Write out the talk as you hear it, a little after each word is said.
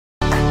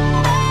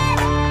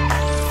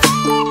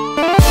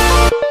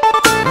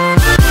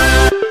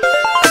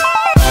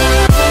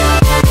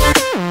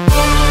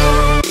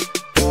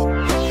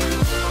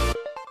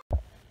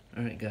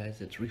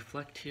guys, it's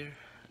Reflect here,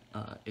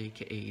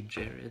 aka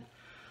Jared.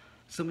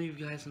 Some of you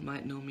guys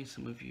might know me,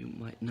 some of you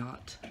might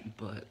not,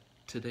 but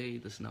today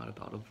this is not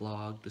about a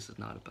vlog, this is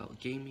not about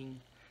gaming,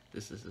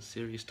 this is a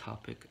serious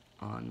topic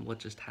on what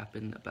just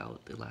happened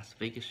about the Las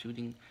Vegas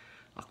shooting.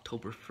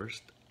 October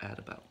 1st at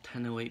about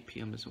 10:08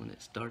 p.m. is when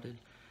it started.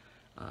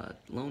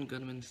 Lone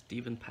gunman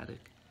Stephen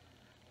Paddock,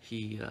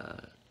 he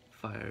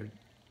fired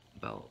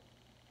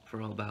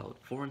for about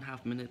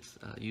 4.5 minutes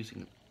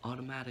using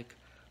an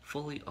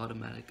fully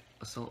automatic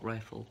assault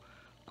rifle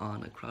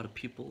on a crowd of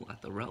people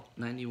at the Route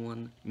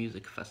 91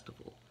 Music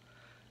Festival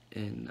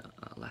in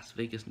Las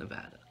Vegas,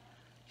 Nevada.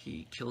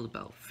 He killed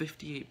about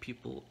 58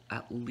 people,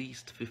 at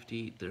least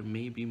 58. There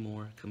may be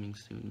more coming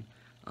soon,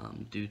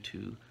 due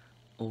to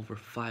over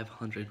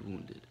 500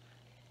 wounded.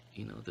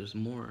 You know, there's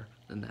more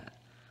than that.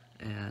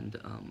 And,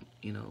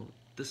 you know,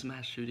 this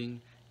mass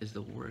shooting is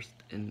the worst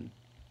in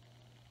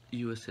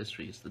U.S.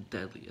 history. It's the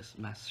deadliest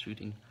mass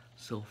shooting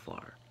so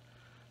far.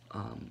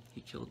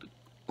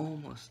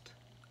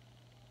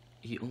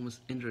 He almost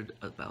injured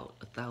about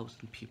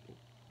 1,000 people.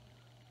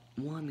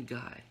 One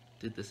guy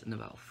did this in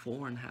about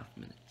 4.5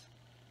 minutes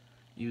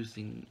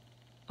using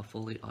a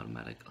fully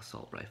automatic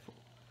assault rifle.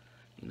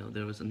 You know,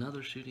 there was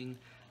another shooting,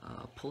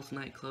 Pulse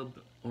nightclub,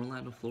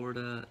 Orlando,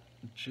 Florida,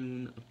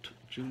 June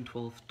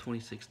 12th,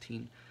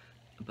 2016,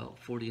 about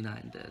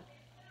 49 dead.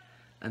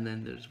 And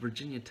then there's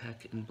Virginia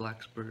Tech in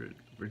Blacksburg,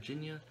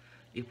 Virginia,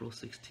 April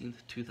 16th,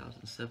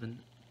 2007,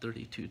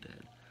 32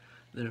 dead.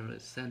 There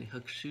was Sandy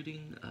Hook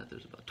shooting,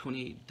 there's about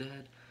 28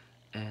 dead.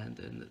 And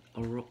then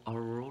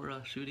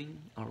Aurora shooting,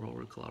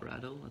 Aurora,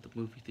 Colorado, at the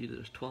movie theater,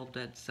 there's 12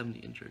 dead, 70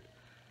 injured.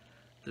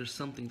 There's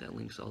something that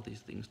links all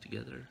these things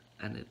together,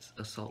 and it's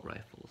assault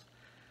rifles.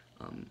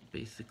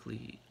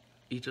 Basically,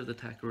 each of the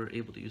attackers were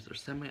able to use their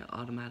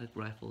semi-automatic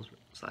rifles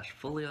 /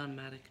 fully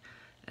automatic,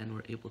 and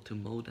were able to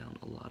mow down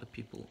a lot of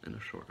people in a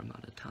short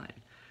amount of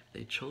time.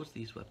 They chose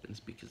these weapons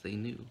because they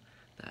knew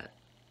that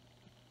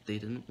they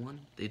didn't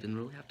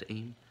really have to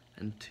aim,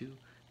 and 2,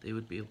 they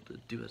would be able to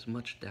do as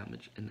much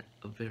damage in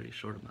a very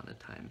short amount of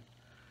time.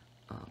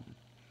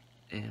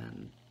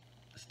 And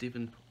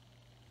Stephen,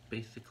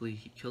 basically,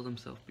 he killed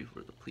himself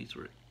before the police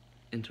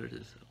entered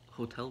his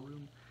hotel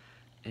room,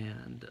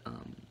 and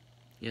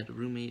he had a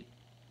roommate,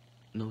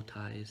 no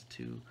ties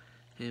to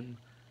him,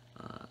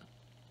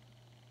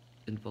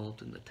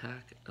 involved in the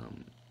attack,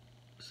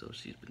 so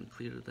she's been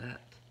cleared of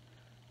that.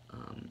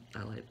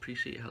 I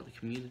appreciate how the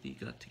community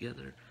got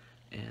together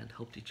and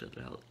helped each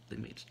other out. They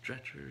made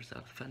stretchers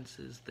out of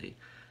fences, they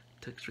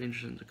took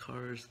strangers into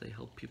cars, they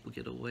helped people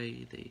get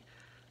away, they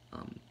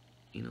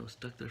you know,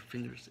 stuck their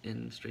fingers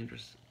in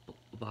strangers'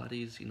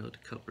 bodies, you know, to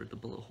cover the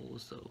bullet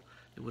holes so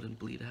it wouldn't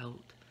bleed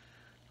out.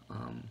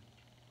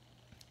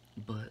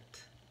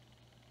 But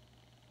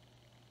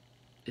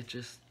it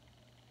just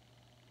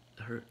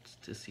hurts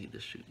to see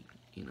the shooting.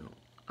 You know,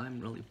 I'm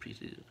really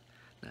appreciative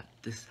that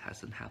this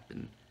hasn't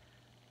happened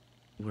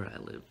where I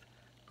live,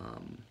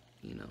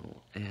 you know,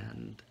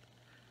 and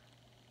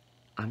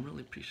I'm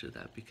really appreciative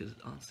of that because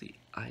honestly,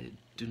 I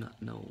do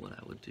not know what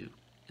I would do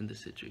in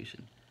this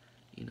situation.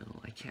 You know,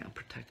 I can't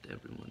protect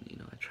everyone. You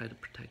know, I try to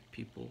protect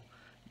people,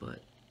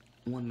 but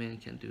one man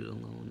can't do it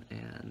alone.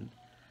 And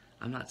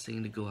I'm not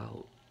saying to go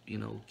out, you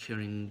know,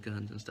 carrying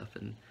guns and stuff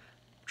and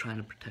trying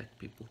to protect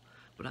people,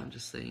 but I'm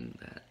just saying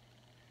that,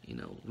 you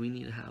know, we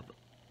need to have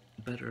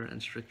better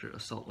and stricter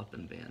assault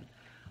weapon ban.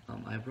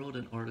 I wrote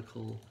an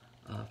article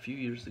a few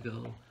years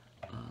ago,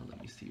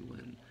 let me see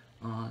when,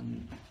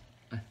 on,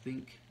 I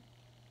think,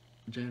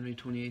 January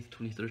 28th,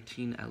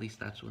 2013, at least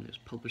that's when it was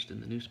published in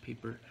the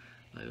newspaper.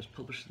 It was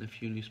published in a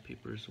few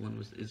newspapers. One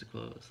was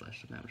Issaquah / the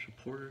Savage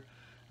Reporter,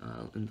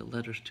 in the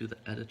letters to the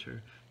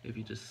editor. If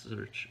you just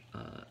search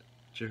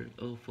Jared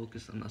O,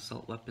 focus on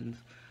assault weapons,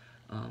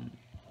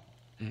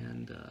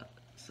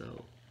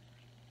 so,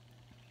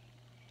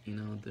 you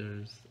know,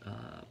 there's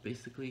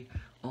basically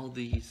all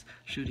these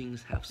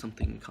shootings have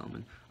something in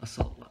common: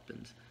 assault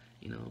weapons.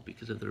 You know,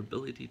 because of their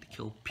ability to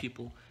kill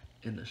people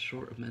in a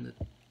short amount,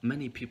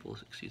 many people,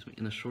 excuse me,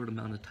 in a short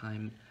amount of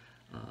time.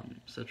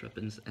 Such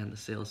weapons and the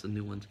sales of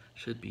new ones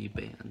should be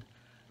banned,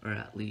 or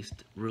at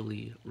least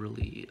really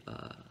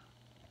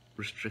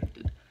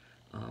restricted.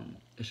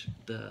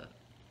 The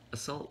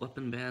assault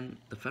weapon ban,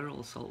 the federal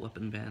assault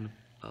weapon ban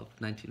of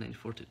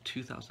 1994 to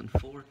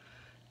 2004,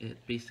 it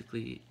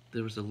basically,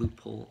 there was a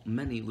loophole,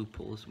 many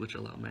loopholes, which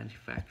allow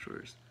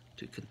manufacturers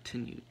to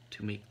continue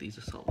to make these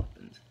assault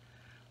weapons.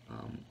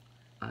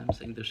 I'm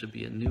saying there should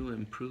be a new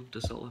improved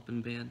assault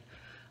weapon ban.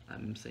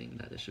 I'm saying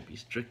that it should be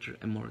stricter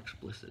and more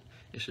explicit.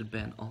 It should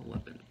ban all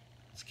weapons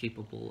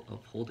capable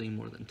of holding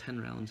more than 10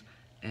 rounds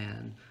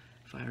and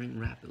firing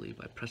rapidly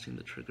by pressing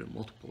the trigger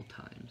multiple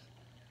times.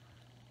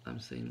 I'm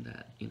saying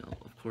that, you know,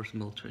 of course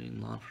military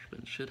and law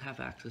enforcement should have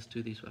access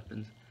to these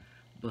weapons,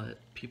 but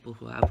people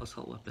who have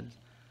assault weapons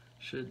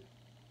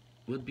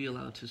would be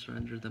allowed to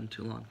surrender them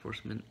to law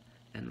enforcement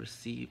and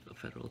receive a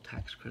federal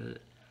tax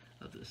credit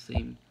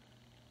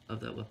of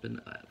that weapon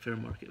at fair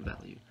market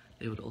value.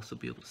 They would also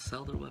be able to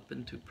sell their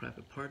weapon to a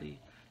private party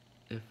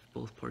if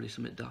both parties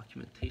submit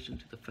documentation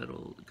to the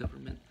federal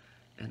government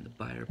and the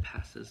buyer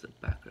passes a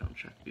background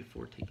check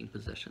before taking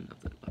possession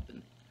of the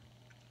weapon.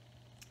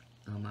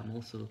 I'm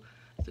also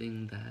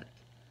saying that,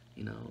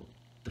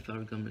 the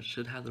federal government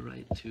should have the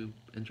right to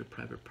enter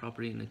private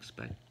property and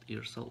inspect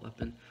your assault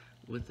weapon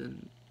with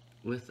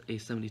a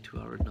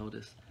 72-hour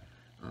notice.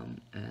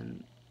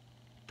 And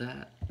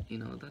that,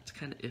 that's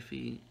kind of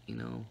iffy,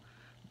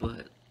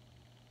 but,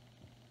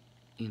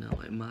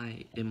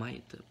 it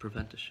might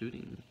prevent a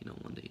shooting,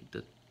 one day,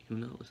 who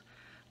knows.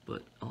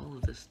 But all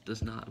of this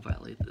does not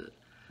violate the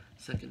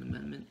Second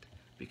Amendment,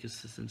 because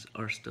citizens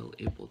are still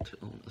able to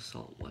own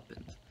assault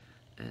weapons.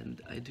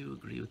 And I do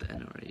agree with the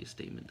NRA's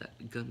statement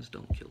that guns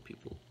don't kill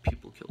people,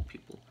 people kill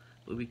people.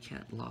 But we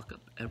can't lock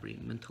up every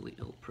mentally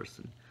ill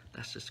person.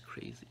 That's just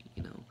crazy,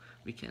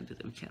 We can't do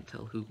that. We can't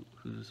tell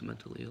who's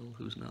mentally ill,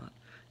 who's not.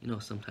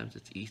 Sometimes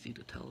it's easy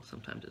to tell,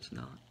 sometimes it's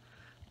not.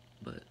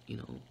 But,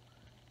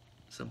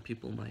 some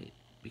people might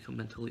become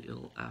mentally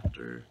ill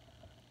after,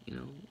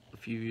 a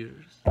few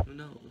years. Who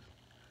knows?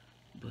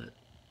 But,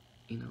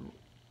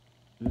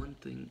 one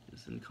thing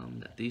is in common,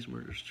 that these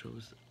murders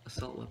chose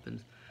assault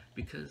weapons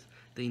because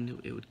they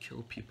knew it would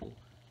kill people,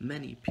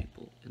 many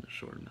people, in a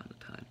short amount of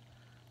time.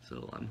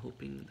 So I'm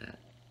hoping that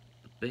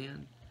the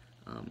ban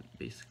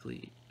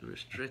basically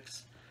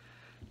restricts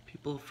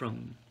people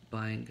from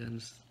buying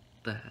guns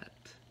that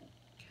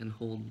can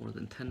hold more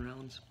than 10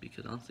 rounds,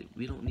 because honestly,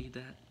 we don't need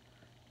that.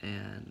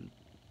 And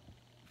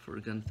for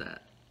guns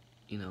that,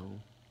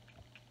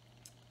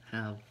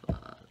 have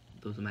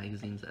those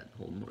magazines that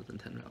hold more than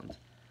 10 rounds,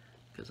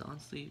 because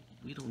honestly,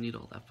 we don't need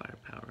all that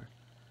firepower.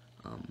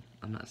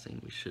 I'm not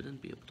saying we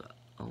shouldn't be able to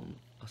own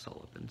assault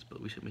weapons,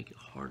 but we should make it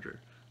harder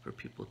for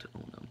people to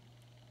own them.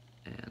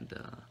 And,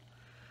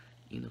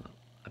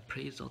 I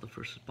praised all the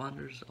first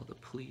responders, all the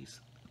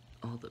police,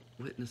 all the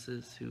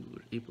witnesses who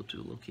were able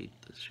to locate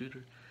the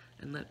shooter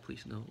and let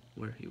police know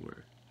where he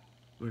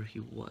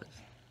was.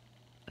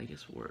 I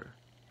guess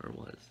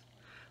was.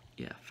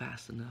 Yeah,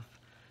 fast enough,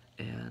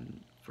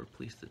 and for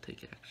police to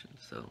take action.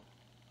 So,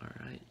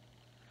 alright.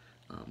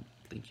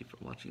 Thank you for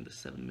watching this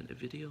 7-minute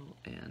video,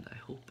 and I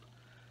hope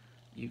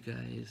you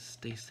guys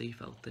stay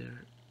safe out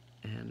there.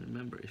 And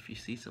remember, if you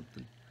see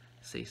something,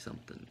 say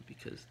something,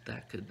 because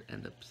that could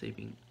end up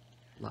saving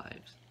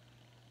lives.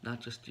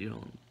 Not just your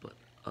own, but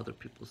other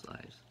people's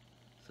lives.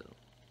 So,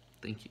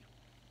 thank you.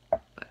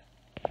 Bye.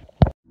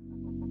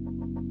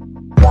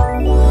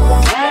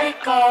 Let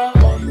it go.